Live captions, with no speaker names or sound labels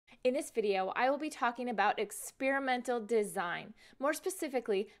In this video, I will be talking about experimental design. More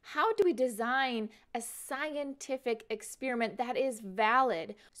specifically, how do we design a scientific experiment that is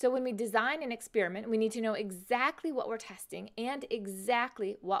valid? So when we design an experiment, we need to know exactly what we're testing and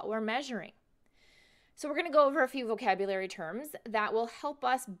exactly what we're measuring. So we're going to go over a few vocabulary terms that will help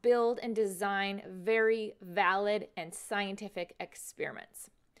us build and design very valid and scientific experiments.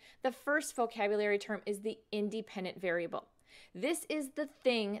 The first vocabulary term is the independent variable. This is the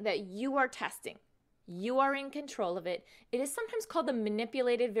thing that you are testing. You are in control of it. It is sometimes called the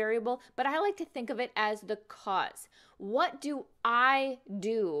manipulated variable, but I like to think of it as the cause. What do I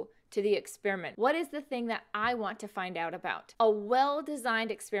do to the experiment? What is the thing that I want to find out about? A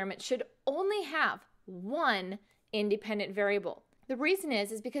well-designed experiment should only have one independent variable. The reason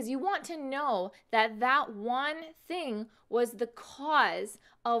is because you want to know that that one thing was the cause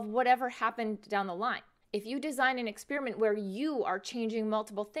of whatever happened down the line. If you design an experiment where you are changing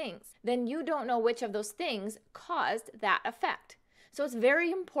multiple things, then you don't know which of those things caused that effect. So it's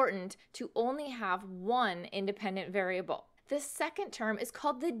very important to only have one independent variable. The second term is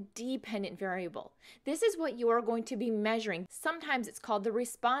called the dependent variable. This is what you are going to be measuring. Sometimes it's called the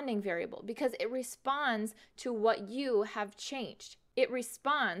responding variable because it responds to what you have changed. It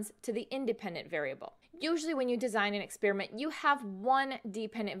responds to the independent variable. Usually when you design an experiment, you have one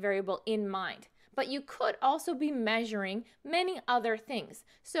dependent variable in mind, but you could also be measuring many other things.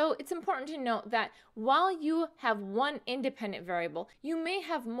 So it's important to note that while you have one independent variable, you may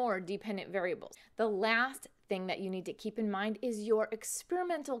have more dependent variables. The last thing that you need to keep in mind is your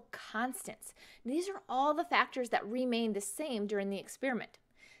experimental constants. These are all the factors that remain the same during the experiment.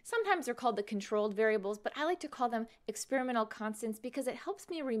 Sometimes they're called the controlled variables, but I like to call them experimental constants because it helps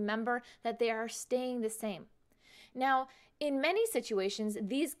me remember that they are staying the same. Now, in many situations,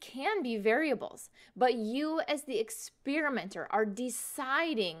 these can be variables, but you as the experimenter are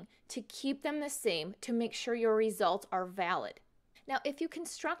deciding to keep them the same to make sure your results are valid. Now, if you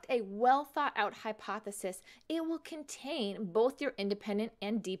construct a well thought out hypothesis, it will contain both your independent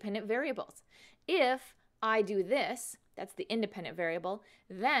and dependent variables. If I do this, that's the independent variable,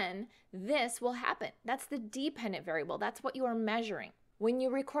 then this will happen. That's the dependent variable. That's what you are measuring. When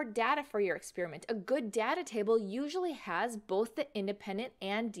you record data for your experiment, a good data table usually has both the independent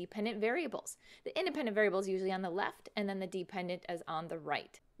and dependent variables. The independent variable is usually on the left and then the dependent is on the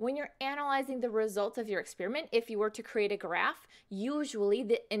right. When you're analyzing the results of your experiment, if you were to create a graph, usually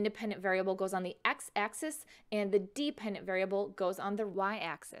the independent variable goes on the x-axis and the dependent variable goes on the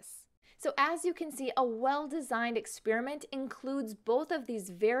y-axis. So as you can see, a well-designed experiment includes both of these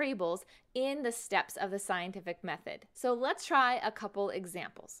variables in the steps of the scientific method. So let's try a couple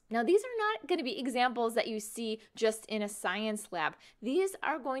examples. Now, these are not going to be examples that you see just in a science lab. These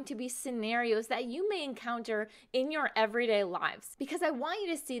are going to be scenarios that you may encounter in your everyday lives, because I want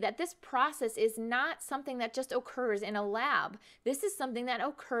you to see that this process is not something that just occurs in a lab. This is something that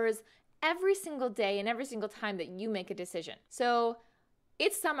occurs every single day and every single time that you make a decision. So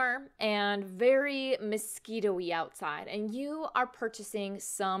it's summer and very mosquito-y outside, and you are purchasing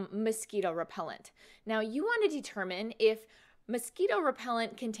some mosquito repellent. Now, you want to determine if mosquito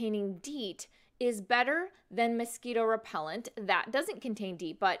repellent containing DEET is better than mosquito repellent that doesn't contain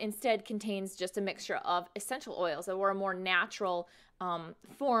DEET, but instead contains just a mixture of essential oils or a more natural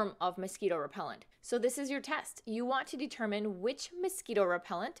form of mosquito repellent. So this is your test. You want to determine which mosquito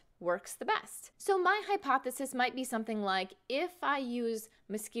repellent works the best. So my hypothesis might be something like, if I use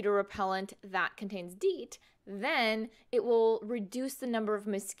mosquito repellent that contains DEET, then it will reduce the number of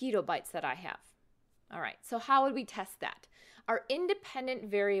mosquito bites that I have. All right, so how would we test that? Our independent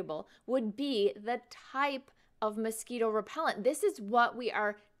variable would be the type of mosquito repellent. This is what we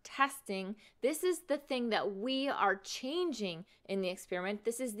are testing. This is the thing that we are changing in the experiment.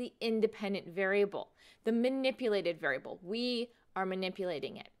 This is the independent variable. The manipulated variable, we are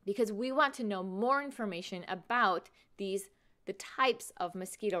manipulating it because we want to know more information about the types of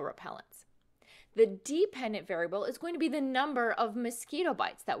mosquito repellents. The dependent variable is going to be the number of mosquito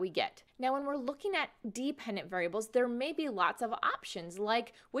bites that we get. Now, when we're looking at dependent variables, there may be lots of options,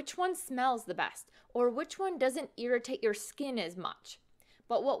 like which one smells the best or which one doesn't irritate your skin as much.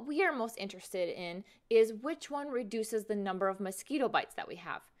 But what we are most interested in is which one reduces the number of mosquito bites that we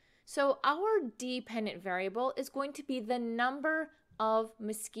have. So our dependent variable is going to be the number of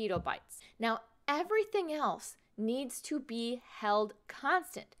mosquito bites. Now, everything else needs to be held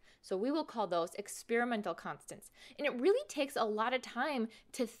constant. So we will call those experimental constants. And it really takes a lot of time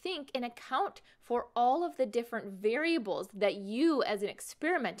to think and account for all of the different variables that you as an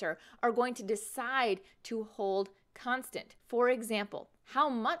experimenter are going to decide to hold constant. For example, how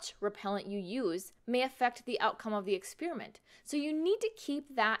much repellent you use may affect the outcome of the experiment. So you need to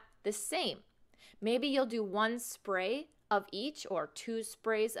keep that the same. Maybe you'll do 1 spray of each or 2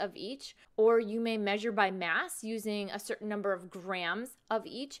 sprays of each, or you may measure by mass using a certain number of grams of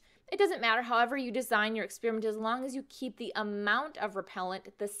each. It doesn't matter however you design your experiment as long as you keep the amount of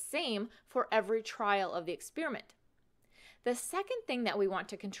repellent the same for every trial of the experiment. The second thing that we want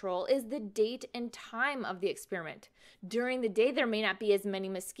to control is the date and time of the experiment. During the day, there may not be as many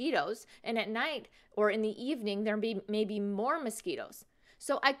mosquitoes, and at night or in the evening, there may be more mosquitoes.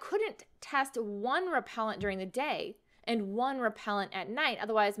 So I couldn't test 1 repellent during the day and 1 repellent at night,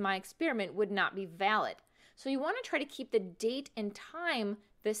 otherwise my experiment would not be valid. So you want to try to keep the date and time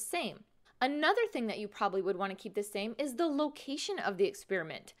the same. Another thing that you probably would want to keep the same is the location of the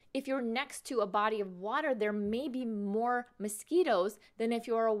experiment. If you're next to a body of water, there may be more mosquitoes than if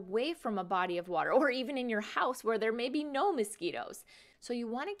you're away from a body of water, or even in your house where there may be no mosquitoes. So you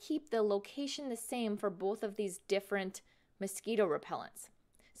want to keep the location the same for both of these different mosquito repellents.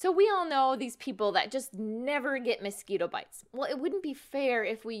 So we all know these people that just never get mosquito bites. Well, it wouldn't be fair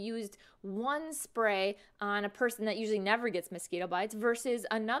if we used 1 spray on a person that usually never gets mosquito bites versus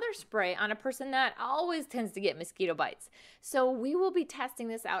another spray on a person that always tends to get mosquito bites. So we will be testing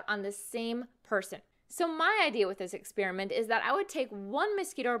this out on the same person. So my idea with this experiment is that I would take 1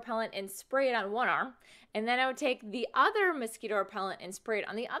 mosquito repellent and spray it on one arm, and then I would take the other mosquito repellent and spray it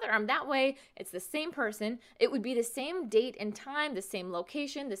on the other arm. That way, it's the same person. It would be the same date and time, the same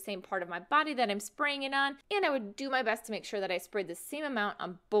location, the same part of my body that I'm spraying it on, and I would do my best to make sure that I sprayed the same amount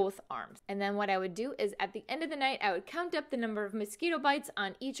on both arms. And then what I would do is at the end of the night, I would count up the number of mosquito bites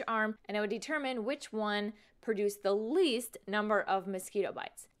on each arm, and I would determine which one produced the least number of mosquito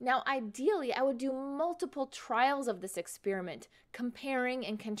bites. Now, ideally, I would do multiple trials of this experiment, comparing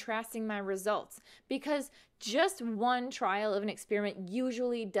and contrasting my results, because just 1 trial of an experiment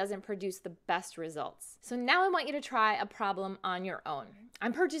usually doesn't produce the best results. So now I want you to try a problem on your own.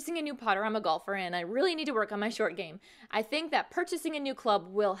 I'm purchasing a new putter. I'm a golfer, and I really need to work on my short game. I think that purchasing a new club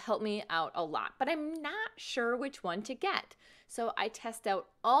will help me out a lot, but I'm not sure which one to get. So I test out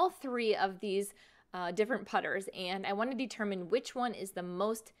all 3 of these different putters, and I want to determine which one is the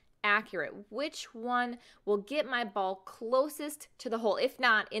most accurate, which one will get my ball closest to the hole, if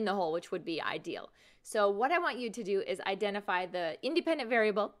not in the hole, which would be ideal. So what I want you to do is identify the independent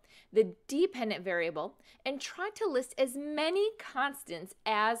variable, the dependent variable, and try to list as many constants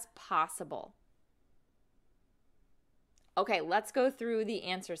as possible. Okay, let's go through the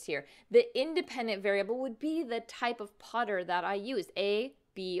answers here. The independent variable would be the type of putter that I used, A,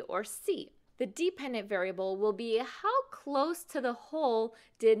 B, or C. The dependent variable will be how close to the hole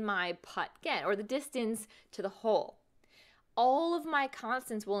did my putt get, or the distance to the hole. All of my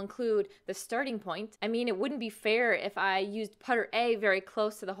constants will include the starting point. I mean, it wouldn't be fair if I used putter A very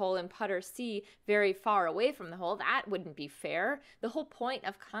close to the hole and putter C very far away from the hole. That wouldn't be fair. The whole point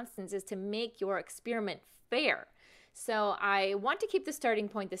of constants is to make your experiment fair. So I want to keep the starting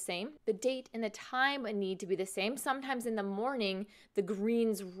point the same. The date and the time need to be the same. Sometimes in the morning, the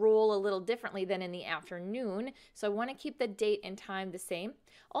greens roll a little differently than in the afternoon. So I want to keep the date and time the same.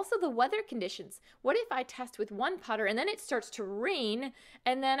 Also the weather conditions. What if I test with 1 putter and then it starts to rain,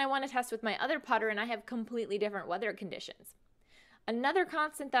 and then I want to test with my other putter and I have completely different weather conditions? Another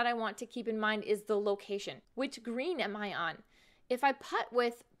constant that I want to keep in mind is the location. Which green am I on? If I putt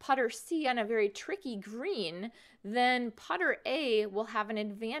with putter C on a very tricky green, then putter A will have an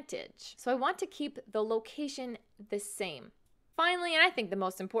advantage. So I want to keep the location the same. Finally, and I think the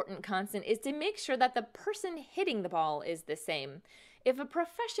most important constant, is to make sure that the person hitting the ball is the same. If a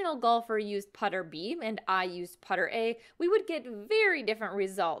professional golfer used putter B and I used putter A, we would get very different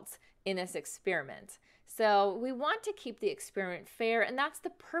results in this experiment. So we want to keep the experiment fair, and that's the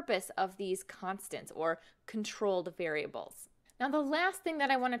purpose of these constants or controlled variables. Now, the last thing that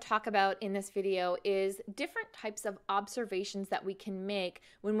I want to talk about in this video is different types of observations that we can make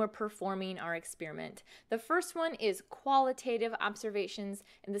when we're performing our experiment. The first one is qualitative observations,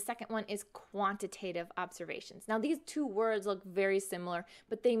 and the second one is quantitative observations. Now, these 2 words look very similar,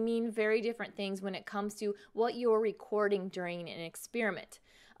 but they mean very different things when it comes to what you're recording during an experiment.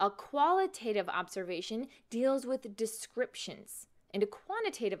 A qualitative observation deals with descriptions, and a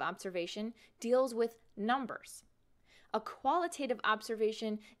quantitative observation deals with numbers. A qualitative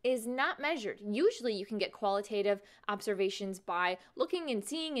observation is not measured. Usually you can get qualitative observations by looking and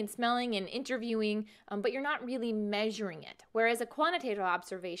seeing and smelling and interviewing, but you're not really measuring it. Whereas a quantitative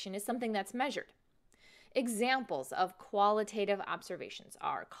observation is something that's measured. Examples of qualitative observations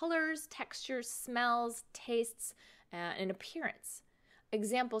are colors, textures, smells, tastes, and appearance.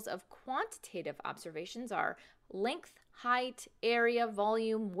 Examples of quantitative observations are length, height, area,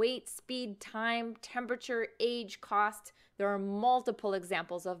 volume, weight, speed, time, temperature, age, cost. There are multiple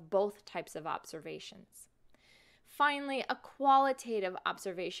examples of both types of observations. Finally, a qualitative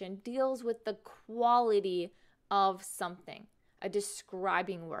observation deals with the quality of something, a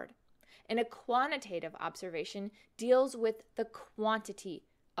describing word. And a quantitative observation deals with the quantity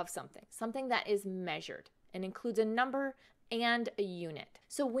of something, something that is measured and includes a number and a unit.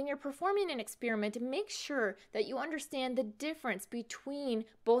 So when you're performing an experiment, make sure that you understand the difference between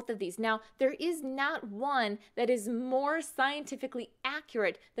both of these. Now, there is not one that is more scientifically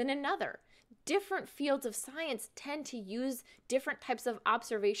accurate than another. Different fields of science tend to use different types of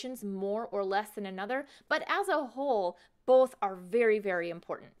observations more or less than another, but as a whole, both are very, very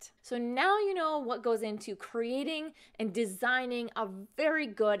important. So now you know what goes into creating and designing a very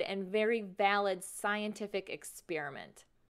good and very valid scientific experiment.